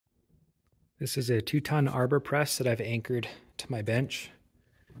This is a 2-ton Arbor Press that I've anchored to my bench,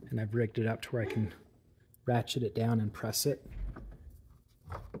 and I've rigged it up to where I can ratchet it down and press it.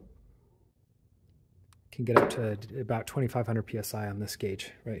 Can get up to about 2,500 psi on this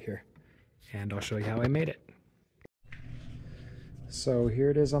gauge right here, and I'll show you how I made it. So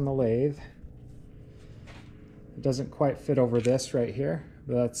here it is on the lathe. It doesn't quite fit over this right here,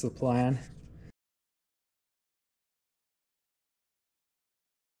 but that's the plan.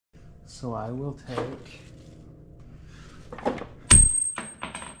 So I will take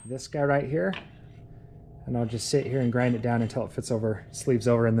this guy right here, and I'll just sit here and grind it down until it fits over, sleeves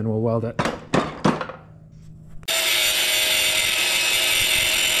over, and then we'll weld it.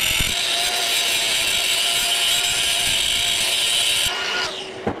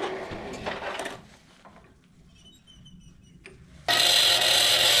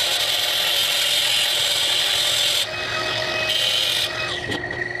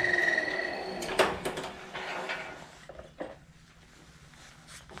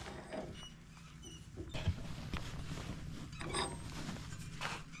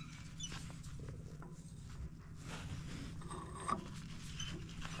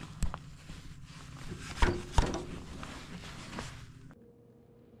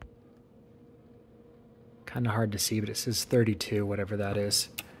 Kind of hard to see, but it says 32, whatever that is.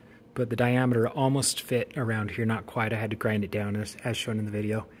 But the diameter almost fit around here, not quite. I had to grind it down as shown in the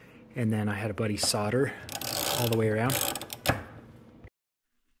video. And then I had a buddy solder all the way around.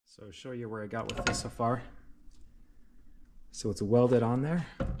 So I'll show you where I got with this so far. So it's welded on there.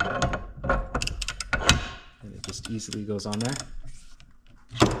 And it just easily goes on there.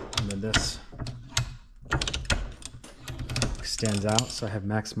 And then this extends out, so I have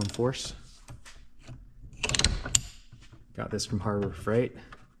maximum force. Got this from Harbor Freight.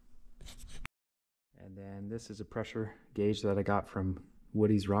 And then this is a pressure gauge that I got from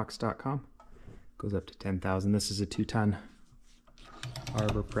woodiesrocks.com. Goes up to 10,000. This is a 2-ton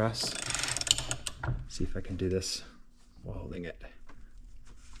Arbor Press. See if I can do this while holding it.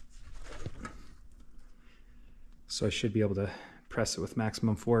 So I should be able to press it with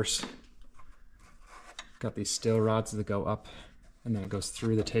maximum force. Got these steel rods that go up, and then it goes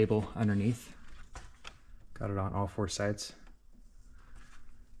through the table underneath. Got it on all 4 sides.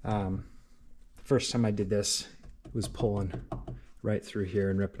 The first time I did this, it was pulling right through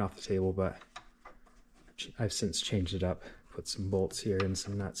here and ripping off the table, but I've since changed it up. Put some bolts here and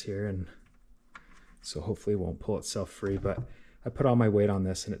some nuts here, and so hopefully it won't pull itself free, but I put all my weight on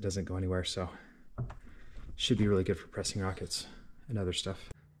this and it doesn't go anywhere, so it should be really good for pressing rockets and other stuff.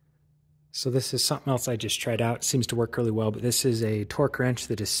 So this is something else I just tried out. It seems to work really well, but this is a torque wrench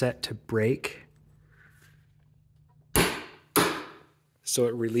that is set to break. So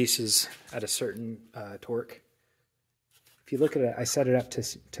it releases at a certain torque. If you look at it, I set it up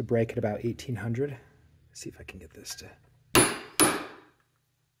to break at about 1800. Let's see if I can get this to...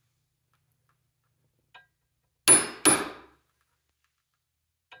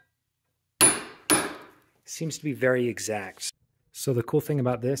 Seems to be very exact. So the cool thing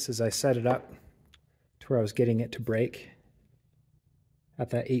about this is I set it up to where I was getting it to break at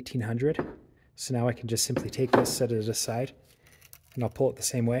that 1800. So now I can just simply take this, set it aside, and I'll pull it the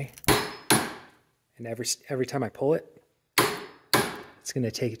same way. And every time I pull it, it's going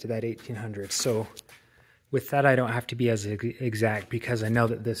to take it to that 1800. So with that, I don't have to be as exact because I know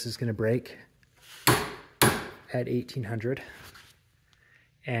that this is going to break at 1800.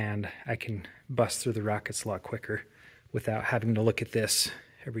 And I can bust through the rockets a lot quicker without having to look at this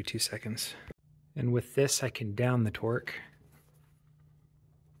every 2 seconds. And with this, I can down the torque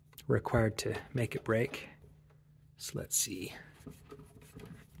required to make it break. So let's see.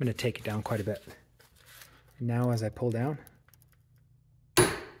 I'm going to take it down quite a bit. And now as I pull down,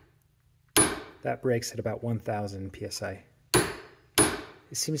 that breaks at about 1,000 psi.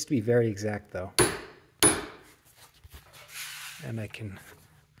 It seems to be very exact though. And I can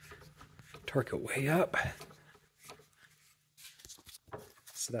torque it way up.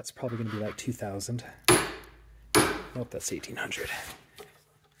 So that's probably going to be like 2,000. Nope, that's 1,800.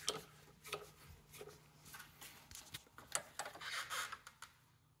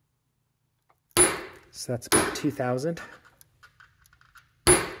 So that's about 2,000.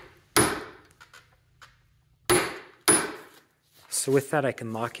 So with that, I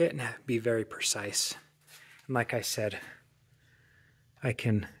can lock it and be very precise. And like I said, I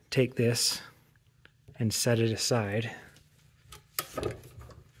can take this and set it aside.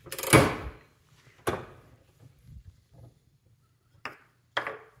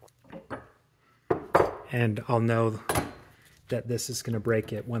 And I'll know that this is going to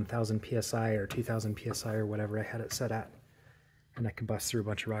break at 1,000 psi or 2,000 psi or whatever I had it set at. and I can bust through a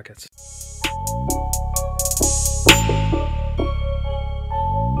bunch of rockets.